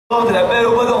de la Belle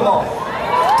au bois dormant.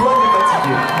 Toi, t'es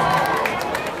fatigué.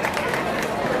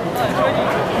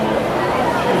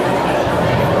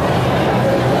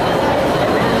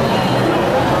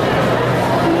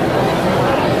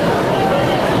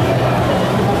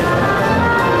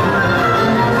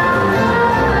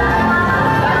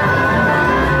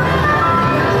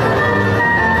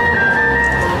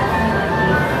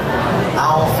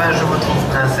 Ah, enfin, je vous trouve,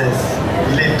 princesse.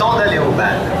 Il est temps d'aller au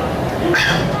bal.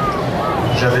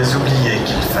 J'avais oublié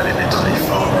qu'il fallait mettre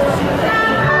l'effort.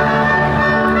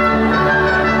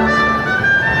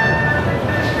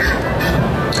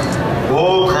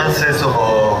 Ô princesse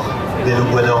Aurore, belle au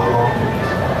bois dormant,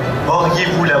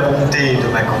 auriez-vous la bonté de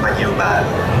m'accompagner au bal?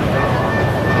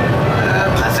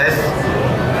 Princesse?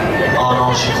 Oh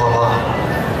non, j'y crois pas.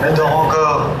 Elle dort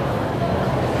encore.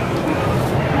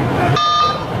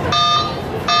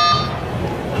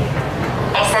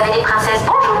 SAV des princesses,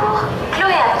 bonjour.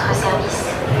 Chloé à votre service.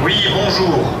 Oui,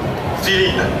 bonjour.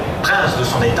 Philippe, prince de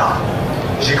son état.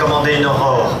 J'ai commandé une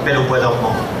Aurore, belle au bois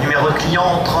dormant. Numéro de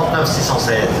client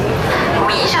 39616.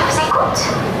 Oui, je vous écoute.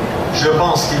 Je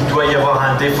pense qu'il doit y avoir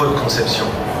un défaut de conception.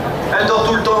 Elle dort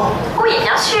tout le temps. Oui,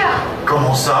 bien sûr.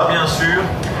 Comment ça, bien sûr?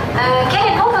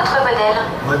 Quel est donc votre modèle?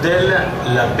 Modèle,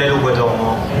 la belle au bois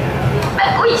dormant. Bah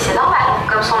oui, c'est normal.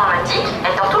 Comme son nom l'indique,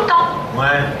 elle dort tout le temps.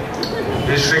 Ouais.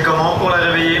 Et je fais comment pour la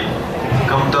réveiller?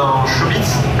 Comme dans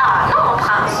Chobits? Ah non, mon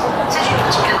prince. C'est une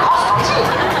boutique de grand standing.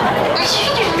 Il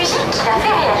suffit d'une musique qui la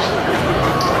fait réagir.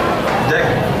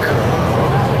 D'accord.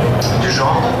 Du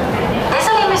genre?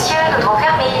 Désolé, monsieur, nous devons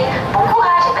fermer. Bon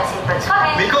courage et passez une bonne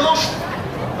soirée. Mais comment je...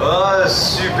 Oh,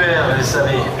 super, elle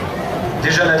savait.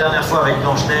 Déjà la dernière fois avec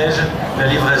Blanche-Neige, la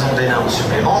livraison des nains en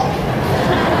supplément.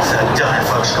 C'est la dernière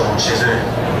fois que je commande chez eux.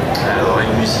 Alors,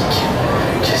 une musique.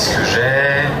 Qu'est-ce que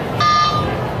j'ai?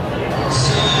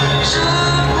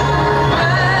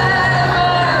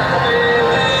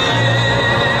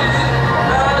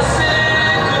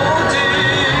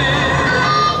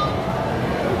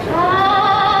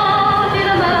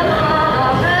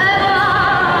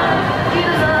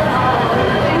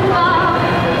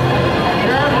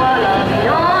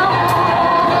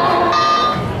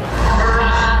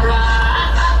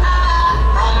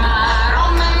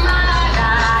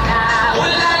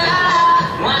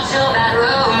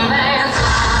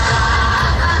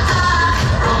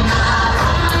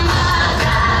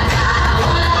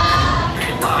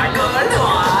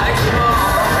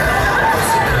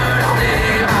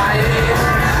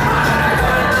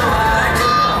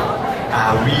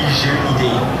 J'ai une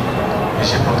idée, mais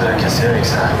j'ai peur de la casser avec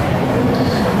ça.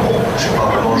 Bon, j'ai pas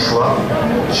vraiment le choix.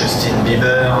 Justin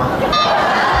Bieber.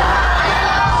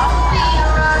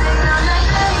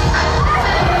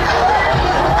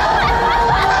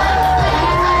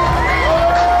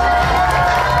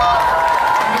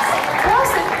 Quoi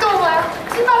cette horreur?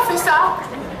 Qui m'a fait ça?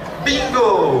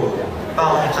 Bingo!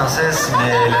 Pardon, princesse,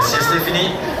 mais la sieste est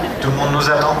finie. Tout le monde nous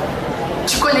attend.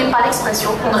 Tu connais pas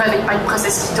l'expression on ne réveille pas une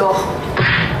princesse qui dort.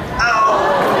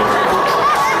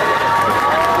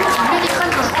 Tu mériterais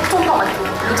que je retourne dans ma tour.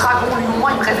 Le dragon, lui, au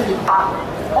moins, il me réveillait pas.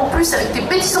 En plus, avec tes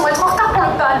bêtises, on va être en retard pour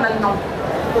le bal maintenant.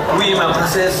 Oui, ma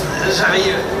princesse,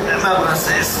 j'arrive. Ma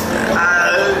princesse.